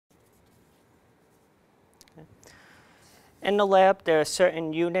In the lab, there are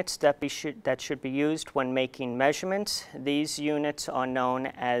certain units that should be used when making measurements. These units are known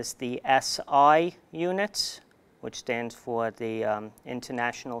as the SI units, which stands for the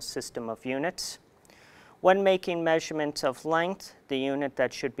International System of Units. When making measurements of length, the unit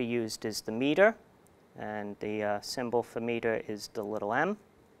that should be used is the meter, and the symbol for meter is the little m.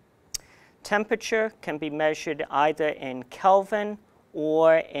 Temperature can be measured either in Kelvin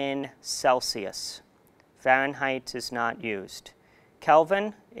or in Celsius. Fahrenheit is not used.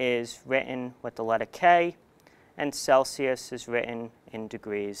 Kelvin is written with the letter K, and Celsius is written in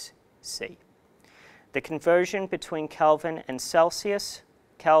degrees C. The conversion between Kelvin and Celsius,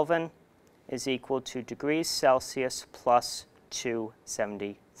 Kelvin is equal to degrees Celsius plus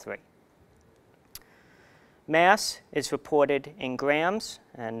 273. Mass is reported in grams,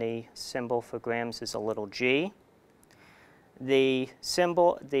 and the symbol for grams is a little g. The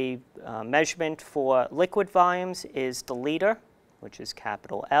measurement for liquid volumes is the liter, which is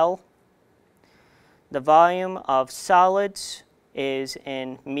capital L. The volume of solids is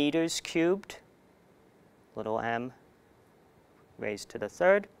in meters cubed, little m raised to the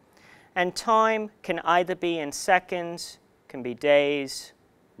third. And time can either be in seconds, can be days,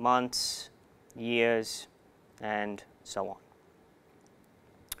 months, years, and so on.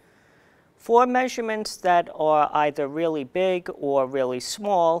 For measurements that are either really big or really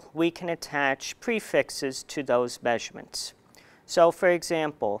small, we can attach prefixes to those measurements. So for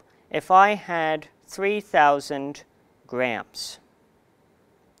example, if I had 3,000 grams,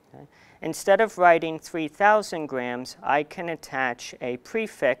 okay, instead of writing 3,000 grams, I can attach a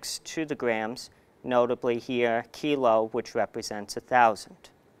prefix to the grams, notably here kilo, which represents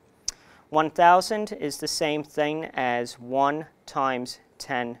 1,000. 1,000 is the same thing as 1 times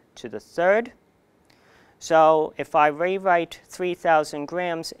 10 to the third. So if I rewrite 3,000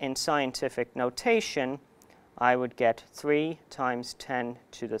 grams in scientific notation, I would get 3 times 10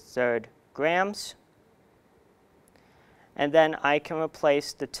 to the third grams. And then I can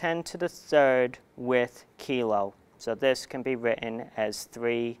replace the 10 to the third with kilo. So this can be written as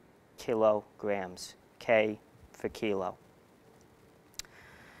 3 kilograms, K for kilo.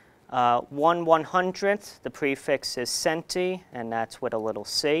 1/100th, the prefix is centi, and that's with a little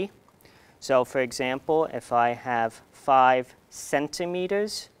c. So for example, if I have 5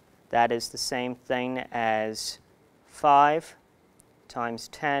 centimeters, that is the same thing as 5 times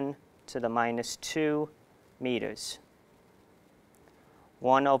 10 to the minus 2 meters.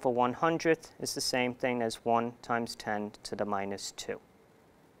 1/100th is the same thing as 1 times 10 to the minus 2.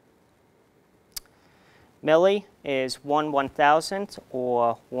 Milli is 1/1000th,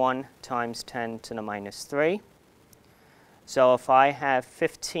 or 1 times 10 to the minus 3. So if I have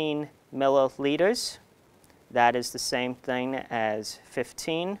 15 milliliters, that is the same thing as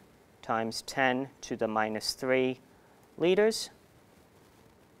 15 times 10 to the minus 3 liters.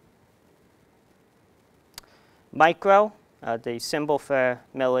 Micro, the symbol for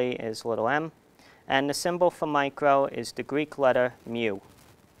milli is little m, and the symbol for micro is the Greek letter mu.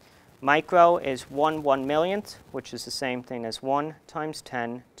 Micro is 1/1,000,000th, which is the same thing as 1 times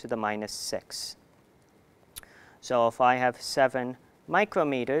 10 to the minus 6. So if I have 7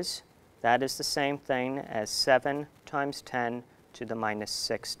 micrometers, that is the same thing as 7 times 10 to the minus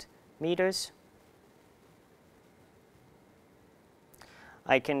 6 meters.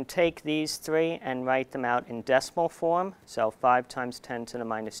 I can take these three and write them out in decimal form. So 5 times 10 to the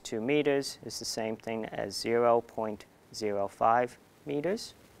minus 2 meters is the same thing as 0.05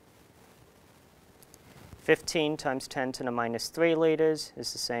 meters. 15 times 10 to the minus 3 liters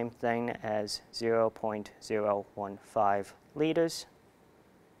is the same thing as 0.015 liters.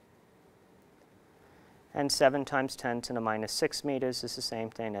 And 7 times 10 to the minus 6 meters is the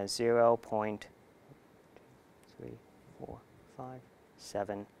same thing as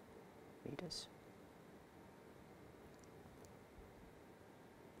 0.3457 meters.